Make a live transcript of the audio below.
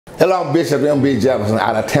Hello, I'm Bishop MB Jefferson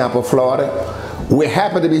out of Tampa, Florida. We're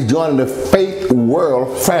happy to be joining the Faith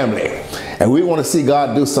World family, and we want to see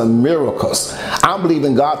God do some miracles. I'm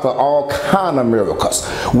believing God for all kind of miracles.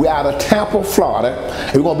 We're out of Tampa, Florida,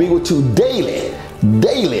 and we're going to be with you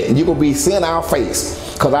daily, and you're going to be seeing our face.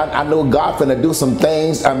 Because I know God's going to do some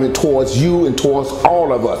things, towards you and towards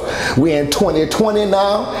all of us. We're in 2020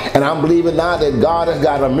 now, and I'm believing now that God has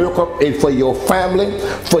got a miracle for your family,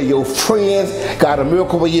 for your friends, got a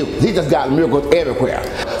miracle for you. He just got miracles everywhere.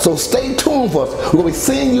 So stay tuned for us. We're going to be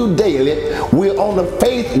seeing you daily. We're on the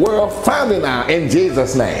Faith World family now, in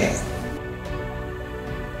Jesus' name.